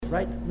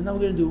right? And now we're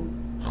going to do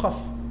Chaf,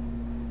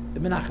 the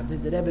Menachem, this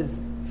is the Rebbe's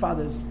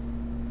father's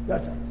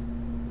yahrzeit.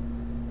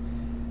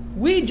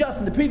 We just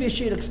in the previous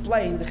year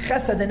explained the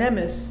Chesed and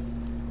Emes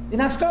in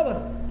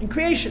Haskalah, in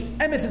creation.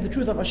 Emes is the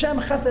truth of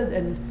Hashem, Chesed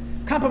and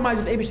compromise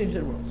with Eibush into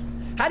the world.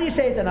 How do you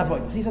say it in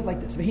Avodah? He says like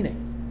this: V'hinei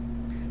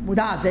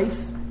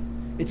Mudazes.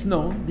 It's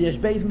known the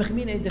Yeshbeis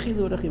Mechmine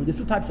Dechilu Rechim. There's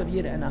two types of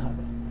Yira and Ahava,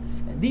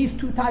 and these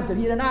two types of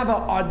Yira and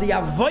Ahava are the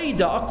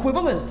Avodah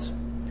equivalent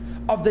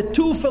of the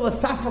two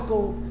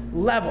philosophical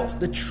levels: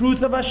 the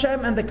truth of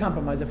Hashem and the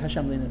compromise of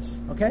Hashemliness.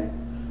 Okay,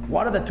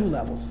 what are the two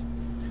levels?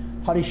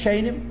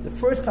 Harishenim, the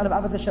first kind of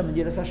Avodah Hashem and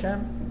Yiras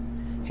Hashem,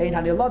 Hein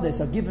Hanilades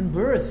are given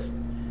birth,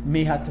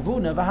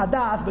 Mihatavuna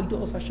Vahadas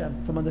Begdulas Hashem,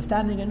 from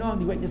understanding and knowing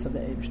the greatness of the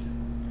Eibishter.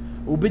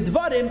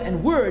 Ubidvarim,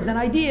 and words and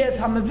ideas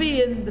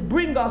Hamavian that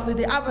bring us to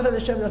the Avodah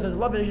Hashem, the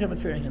love of Hashem and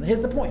fearing Him.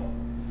 Here's the point: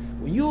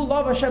 when you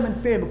love Hashem and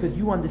fear because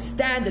you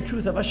understand the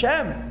truth of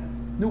Hashem,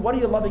 now what are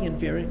you loving and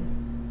fearing?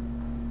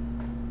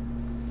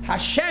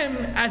 Hashem,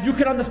 as you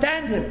can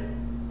understand Him,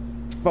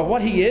 but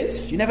what He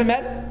is, you never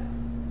met Him.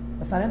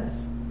 That's not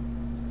Emes.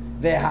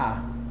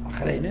 Veha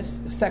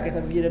Achrenis, the second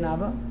of Yira and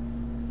Ahava,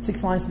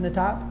 6 lines from the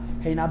top.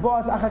 They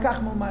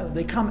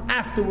come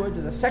afterwards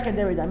as a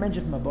secondary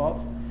dimension from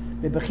above.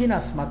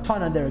 Bebechinas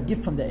matana, they're a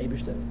gift from the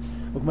Eibishter.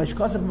 It's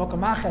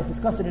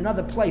discussed in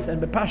another place,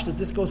 and bepashtas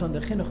this goes on the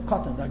chinuch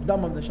katan, the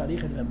agdam of the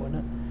sharichet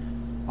v'emunah.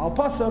 Al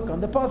pasuk, on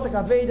the pasuk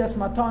avedas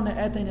matana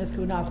etenes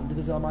kunas. This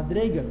is a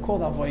madrega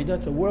called avodah.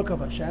 It's a work of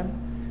Hashem,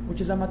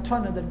 which is a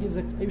matana that gives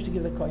Eibishter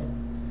gives a kohen.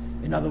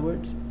 In other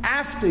words,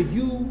 after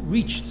you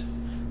reached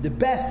the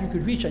best you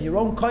could reach on your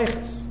own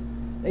koiches,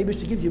 the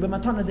Eibishter gives you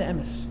b'matana de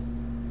emes.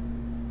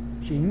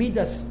 She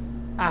midas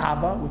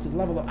ahava, which is the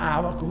level of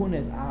ahava. Kahuna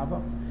is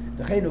ahava.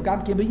 The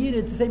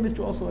same is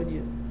true also in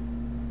Yira.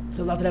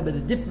 So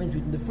the difference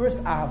between the first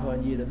Ahava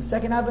and Yira, the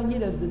second Ahava and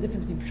Yira is the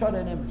difference between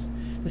Pshara and Emes.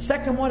 The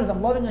second one is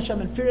I'm loving Hashem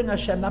and fearing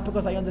Hashem not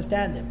because I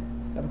understand Him,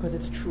 but because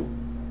it's true.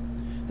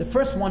 The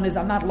first one is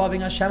I'm not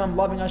loving Hashem, I'm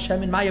loving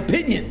Hashem in my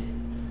opinion.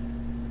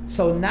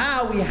 So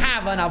now we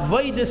have an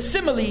Avodah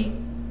simile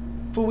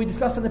for what we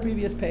discussed on the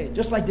previous page.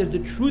 Just like there's the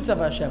truth of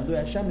Hashem, the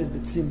Hashem is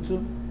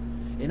B'tzimtzum.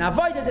 In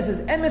Avodah this is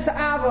Emes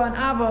Ahava and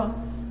Ahava,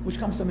 which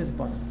comes from His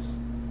bonus.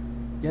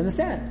 You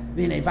understand?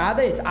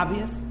 It's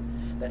obvious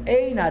that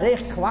ein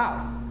arech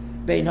klal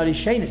bein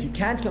harishenis. You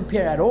can't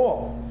compare at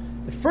all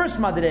the first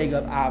madrega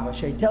of Ava,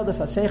 sheitel des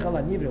hasechel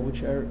hanivra,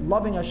 which are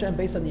loving Hashem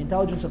based on the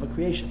intelligence of a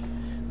creation,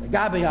 the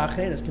gabe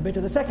ha'achreres, compared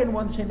to the second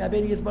one, shem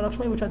abedi yisbarach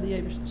shmei, which are the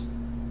Eibishtes.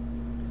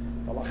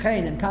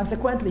 And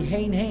consequently,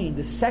 hein,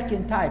 the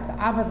second type, the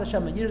Avas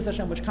Hashem and Yiras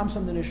Hashem, which comes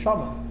from the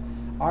neshama,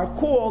 are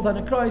called on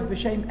the krois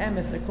b'shem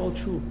emes. They're called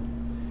true.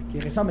 The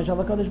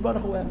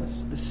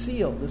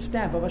seal, the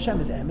stamp of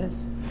Hashem is Emes.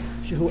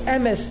 Shehu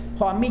Emes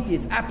Ha'amiti,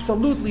 it's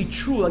absolutely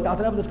true, like the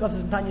Alter Rebbe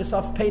discusses in Tanya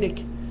Sof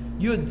Pedic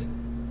Yud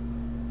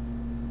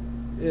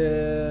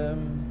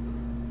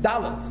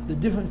Dalet, the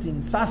difference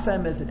between Sas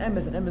Emes and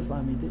Emes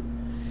La'amiti.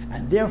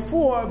 And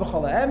therefore,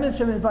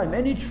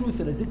 any truth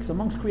that exists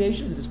amongst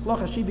creation, this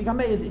Kloch Hashi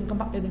B'Gamei is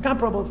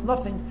incomparable, it's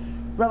nothing,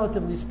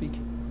 relatively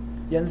speaking.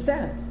 You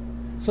understand?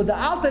 So the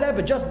Alter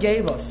Rebbe just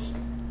gave us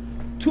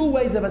 2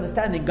 ways of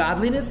understanding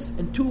godliness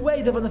and 2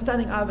 ways of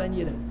understanding Ava and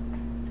Yirim.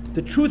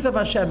 The truth of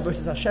Hashem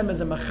versus Hashem as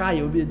a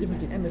Machaya would be the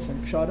difference between Emes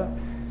and Pshara.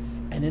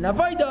 And in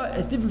Avodah,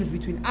 a difference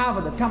between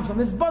Ava that comes from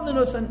His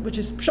Bonanus, which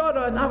is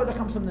Pshara, and Ava that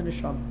comes from the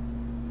Neshama.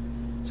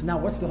 So now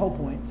what's the whole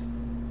point?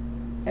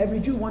 Every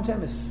Jew wants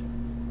Emes.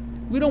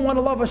 We don't want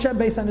to love Hashem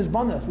based on His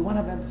Bonanus. We want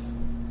to have Emes.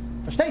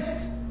 Verstehst?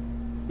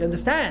 You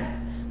understand?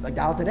 It's like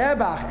the Alter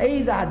Rebbe,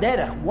 Eiza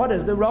Haderech, what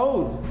is the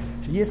road?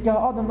 A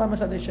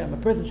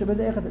person should be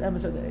the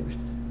Emes of the Eibishter.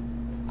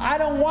 I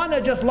don't want to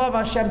just love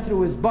Hashem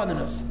through His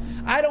bonus.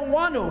 I don't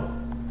want to.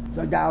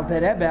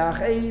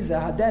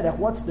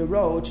 What's the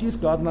road? She's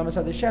God,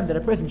 Hashem, that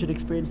a person should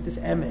experience this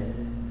Emes.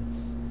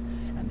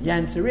 And the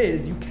answer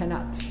is you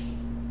cannot.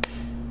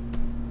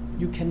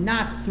 You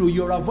cannot through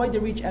your avoid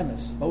to reach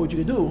Emes. But what you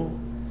can do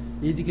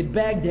is you can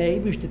beg the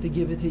Eibishter to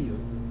give it to you.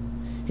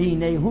 He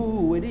know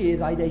who it is.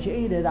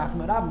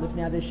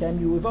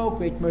 You evoke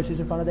great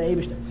mercies in front of the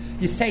Eibishter.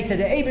 You say to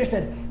the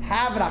Eibishter,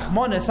 have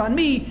Rachmanis on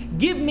me,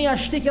 give me a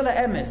shtikele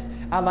emes.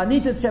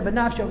 Alanitat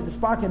shebenafshe, with the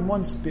spark in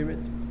one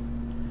spirit.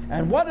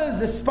 And what is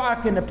the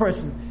spark in a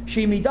person?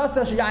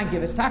 Shemidasa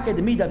sheyankiv. It's taka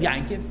the mid of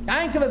Yankiv.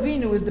 Yankiv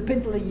Avinu is the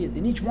pintel yid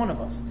in each one of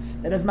us.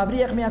 That is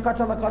mabriach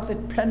mi'akatza lakatza,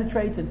 it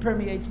penetrates and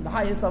permeates from the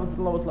highest level to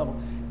the lowest level.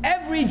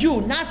 Every Jew,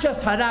 not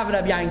just Harav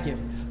Rab Yankiv,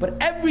 but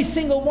every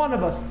single one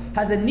of us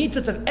has a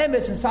nitzutz of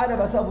emes inside of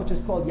ourselves, which is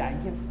called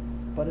Yankiv,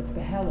 but it's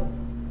behelim.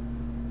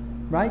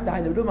 Right? The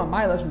Hainuruma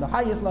Milas from the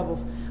highest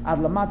levels, Ad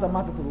Lamata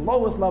Mata to the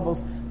lowest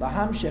levels, the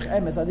Hamshech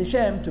Emes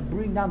Adishem, to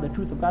bring down the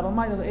truth of God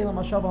Almighty, the Elam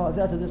Hashav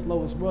Hazeh, to this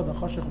lowest world, the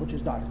Choshech, which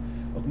is dark.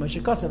 As the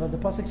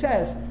Pasuk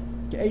says,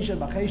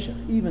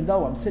 even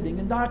though I'm sitting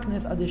in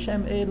darkness,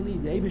 Adishem Eili,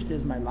 the Eibishter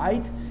is my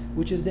light,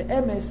 which is the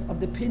emes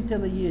of the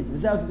Pintel Yid,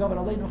 which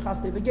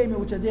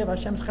are there of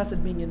Hashem's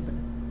Chesed being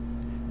infinite.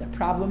 The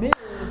problem is,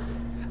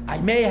 I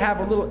may have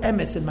a little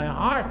emes in my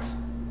heart,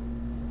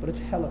 but it's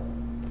hella.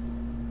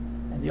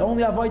 And the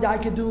only avoid I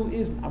can do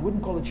is, I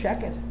wouldn't call it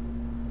sheket,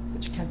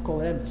 but you can't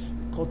call it emes.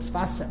 You call it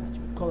tzvas emes.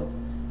 You would call it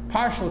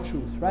partial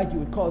truth, right? You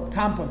would call it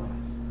compromise.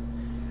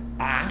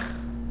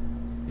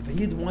 If a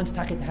yid wants to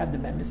have the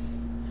emes,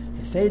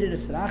 he said it,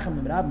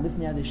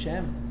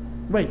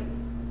 wait,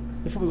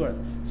 before we go on.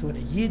 So when a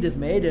yid is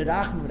made a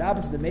rachem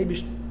rabbi to the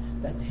Meibish,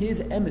 that his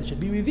emes should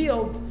be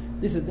revealed,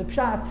 this is the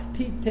pshat,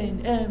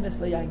 titein emes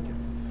leyankiv.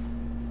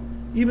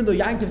 Even though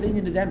Yankov's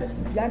Indian is emes,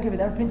 Yankov is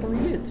ever pintal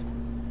yid.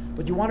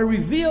 But you want to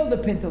reveal the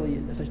pintal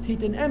yid. That's like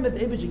titein emes,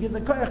 the Eibush gives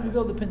the koyach,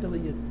 reveal the pintal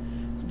yid.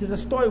 There's a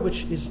story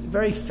which is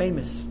very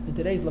famous in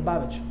today's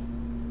Lubavitch.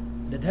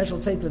 That Heschel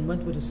Zeitlin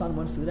went with his son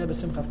once to the Rebbe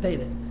Simchas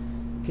Teire.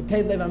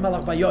 Ketev Lev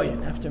HaMelech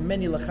Bayoyin, after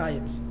many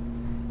lechayim's.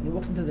 And he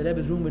walked into the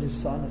Rebbe's room with his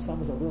son. His son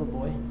was a little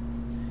boy.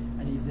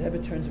 And the Rebbe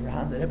turns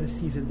around, the Rebbe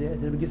sees him there.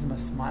 The Rebbe gives him a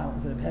smile.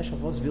 He says, Heschel,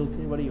 was wilt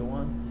ihr? What do you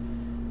want?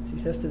 So he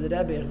says to the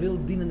Rebbe, Ich will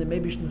dienen dem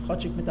Eibishten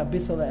Chotschik mit a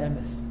bissel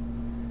emes.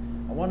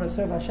 I want to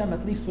serve Hashem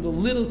at least with a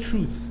little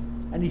truth.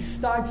 And he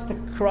starts to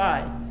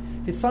cry.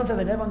 His son said,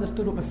 I never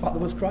understood what my father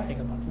was crying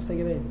about. Let's take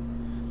it in.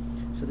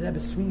 So the Rebbe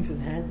swings his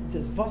hand and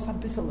says, Was a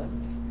bissel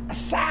emes?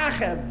 Asach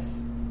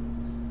emes.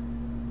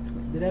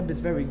 The Rebbe is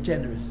very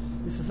generous.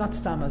 This is not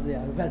stam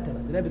azeh,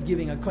 the Rebbe is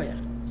giving a koyach.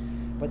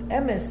 But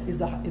emes is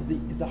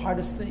the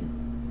hardest thing.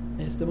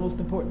 And it's the most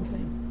important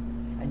thing.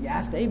 And you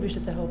ask the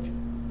Eibishter to help you.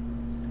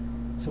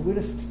 So where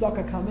does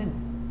tzedakah come in?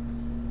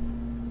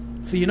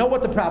 So you know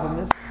what the problem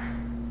is.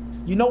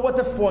 You know what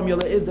the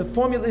formula is. The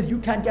formula is you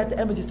can't get the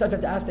emes yourself. You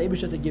have to ask the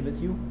Eibishter to give it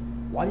to you.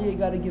 Why do you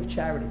got to give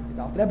charity?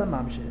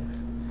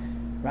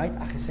 Right?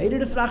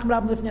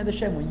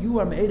 When you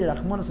are me'eded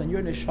rachmanos and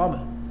you're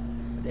neshama,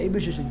 the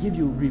Eibishter should give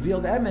you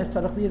revealed emes.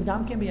 Tarachli is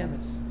gam can be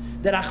emes.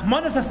 The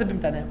rachmanos has to be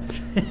mtan emes.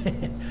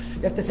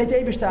 You have to say to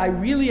Eibishter, I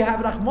really have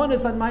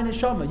rachmanos on my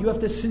neshama. You have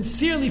to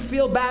sincerely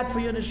feel bad for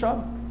your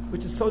neshama,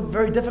 which is so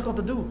very difficult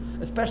to do,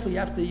 especially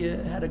after you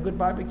had a good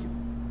barbecue.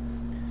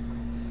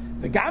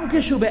 Even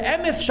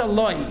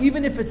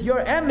if it's your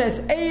emes,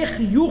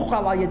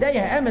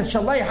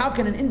 how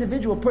can an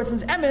individual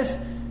person's emes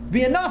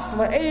be enough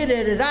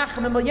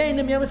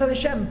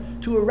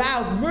to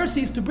arouse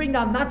mercies, to bring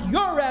down not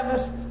your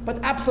emes,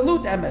 but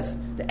absolute emes,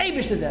 the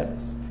Eibishter's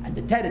emes? And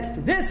the teretz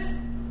to this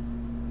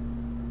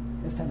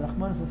is to have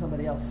rachmanos on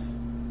somebody else.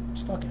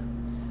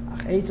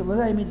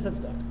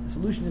 The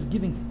solution is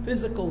giving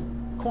physical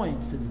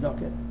coins to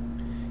tzedakah.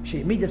 Which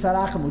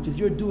is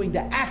you're doing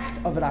the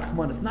act of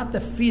rachmanos, not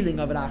the feeling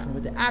of rachmanos,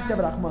 but the act of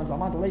rachmanos.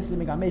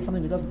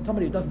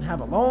 Somebody who doesn't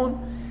have a loan,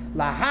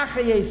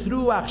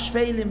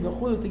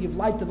 to give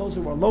life to those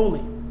who are lowly.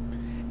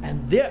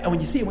 And when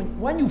you see,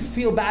 when you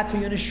feel bad for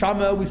your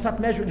neshama, we start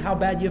measuring how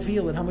bad you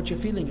feel and how much you're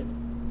feeling it.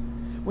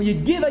 When you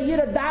give a yid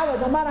 $1,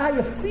 no matter how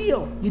you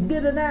feel, you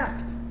did an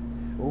act.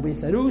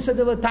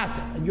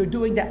 And you're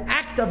doing the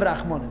act of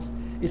rachmanos.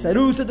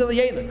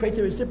 Creates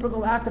a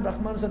reciprocal act of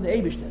rachmanos on the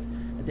Eibishter.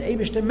 The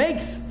Eibishter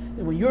makes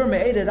that when you're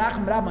me'eded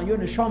rachem rabban, your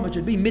neshama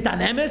should be mitan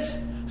emes,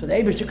 so the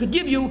Eibishter could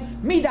give you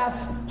midas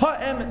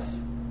ha-emes.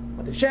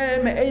 But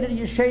Hashem me'eded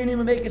yeshenim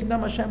and make it now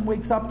Hashem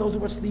wakes up those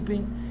who are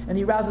sleeping and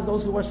he rouses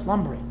those who are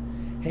slumbering.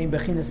 Hein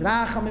bechinas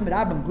rachamim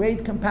rabban,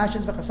 great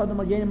compassions v'chasadim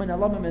al yenim and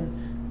alamim, and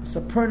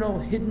supernal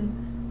hidden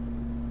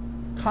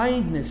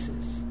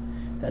kindnesses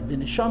that the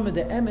neshama,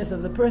 the emes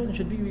of the person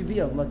should be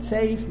revealed.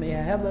 L'tzeif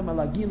me'ahelem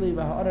alagili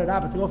v'ha'ara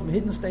rabba, to go from a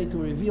hidden state to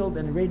a revealed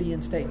and a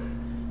radiant state.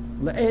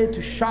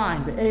 To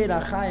shine, in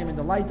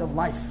the light of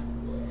life,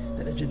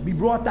 that it should be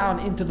brought down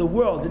into the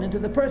world and into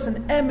the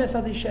person, emes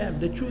adishem,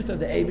 the truth of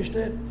the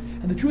Eibishter.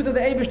 And the truth of the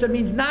Eibishter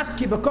means not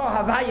ki b'koh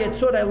havaya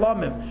tzorei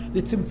lomim,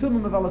 the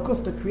tzimtzumim of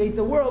alakus to create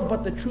the world,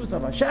 but the truth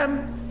of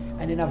Hashem.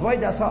 And in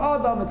avodas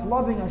ha'adam, it's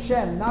loving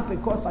Hashem, not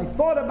because I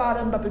thought about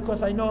Him, but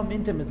because I know Him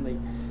intimately.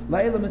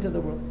 La'ilam into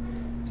the world.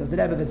 Says the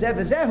Rebbe,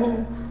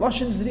 v'zehu,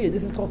 loshen zriyah.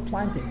 This is called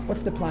planting.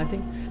 What's the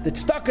planting? The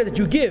tzedakah that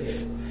you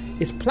give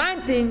is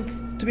planting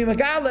to be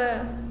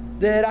megala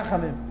the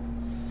rachamim.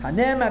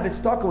 Hanem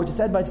tzedakah, which is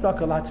said by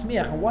tzedakah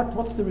latzmiach. And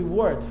what's the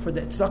reward for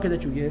the tzedakah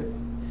that you give?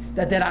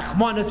 That the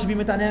rachmanos should be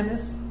mitan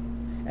emes.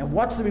 And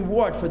what's the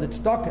reward for the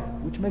tzedakah,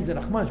 which makes the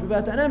rachmanos be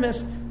mitan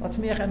emes?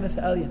 Latzmiach emes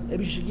ha'elyon. The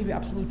Eibishter should give you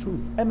absolute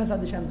truth. Emes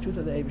adishem, the truth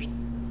of the Eibishter.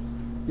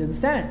 You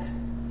understand?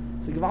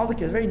 So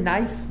Givaldik is very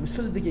nice.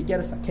 Mesudah that you get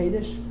us a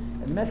Kaddish.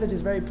 And the message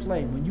is very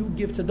plain. When you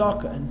give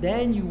tzedakah and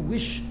then you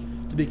wish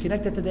to be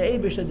connected to the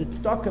Eibishter, the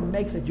tzedakah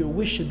makes that your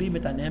wish should be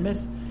mitan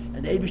emes.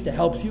 And the Eibishter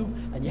helps you,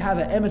 and you have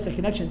an emes, a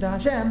connection to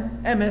Hashem,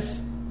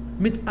 emes,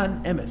 mit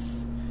an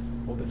emes.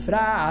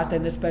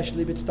 And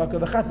especially with tzedakah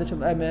v'chesed shel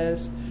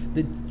emes,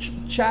 the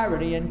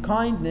charity and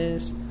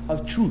kindness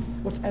of truth.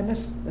 What's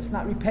emes? That's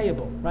not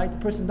repayable, right? The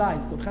person dies,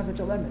 it's chesed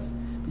shel emes.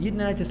 The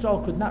Yidden at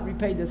Yisrael could not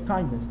repay this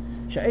kindness.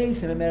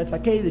 She'esim and Meretz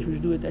HaKedesh, we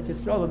should do it at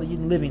Yisrael, and the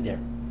Yidden living there.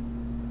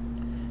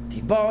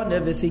 Tibon,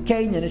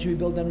 Evesikein, and it should be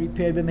built and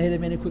repaired,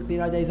 b'mehidim, quickly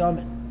in our days,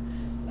 amen.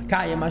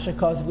 Masha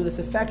causes with this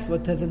effects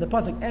what says in the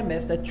pasuk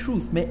emes, that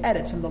truth may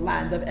edit from the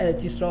land of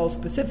Eretz Yisrael,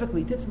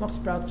 specifically titzmach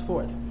sprouts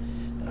forth.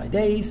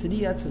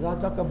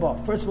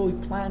 First of all,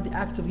 we plan the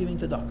act of giving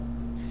tzedakah,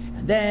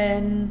 And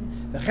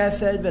then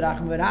v'chesed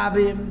v'rachim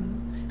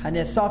v'rabim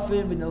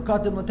hanesafim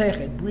v'nilkatim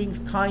l'teicha. It brings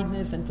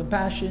kindness and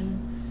compassion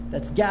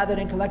that's gathered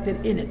and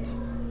collected in it.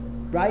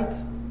 Right?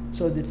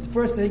 So the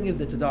first thing is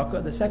the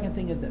tzedakah. The second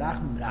thing is the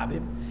rachim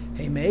v'rabim.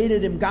 He made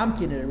it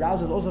gamkin. It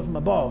arouses also from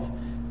above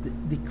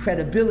the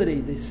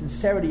credibility, the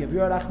sincerity of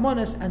your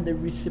rachmanis, and the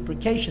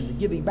reciprocation, the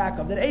giving back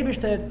of that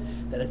Eibishter,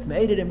 that it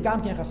made it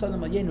gamkin chasadim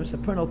alayenu,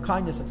 supernal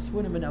kindness of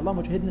sfunim and alam,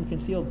 which hidden and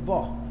concealed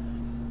boh.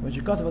 Which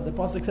you got, as the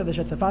pasuk said, the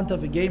shetzefanta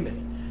v'gemer,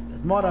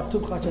 that marav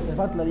tubcha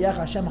shetzefanta l'riyach,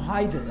 Hashem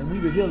hides it, and we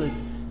reveal it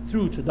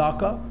through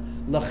tzedakah,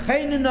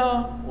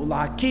 l'cheinina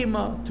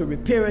u'la'akima, to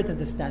repair it and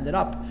to stand it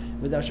up.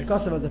 With our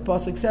shekasav, as the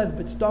pasuk says,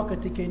 but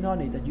tzedakah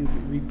tikeinani, that you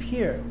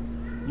repair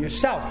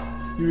yourself,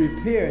 you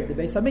repair the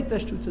Beis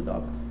Hamikdash through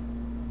tzedakah.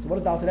 So what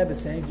is the Alter Rebbe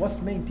saying?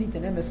 What's main teeth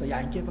and emes of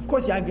Yankiv? Of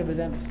course Yankiv is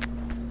emes,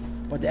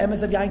 but the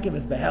emes of Yankiv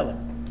is behelim,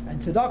 and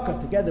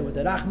tzedakah together with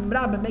the rachim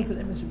rabim makes it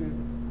emes of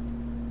Yeruba.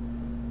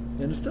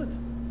 You understood?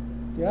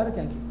 You got it,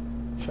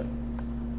 Yankiv? Sure.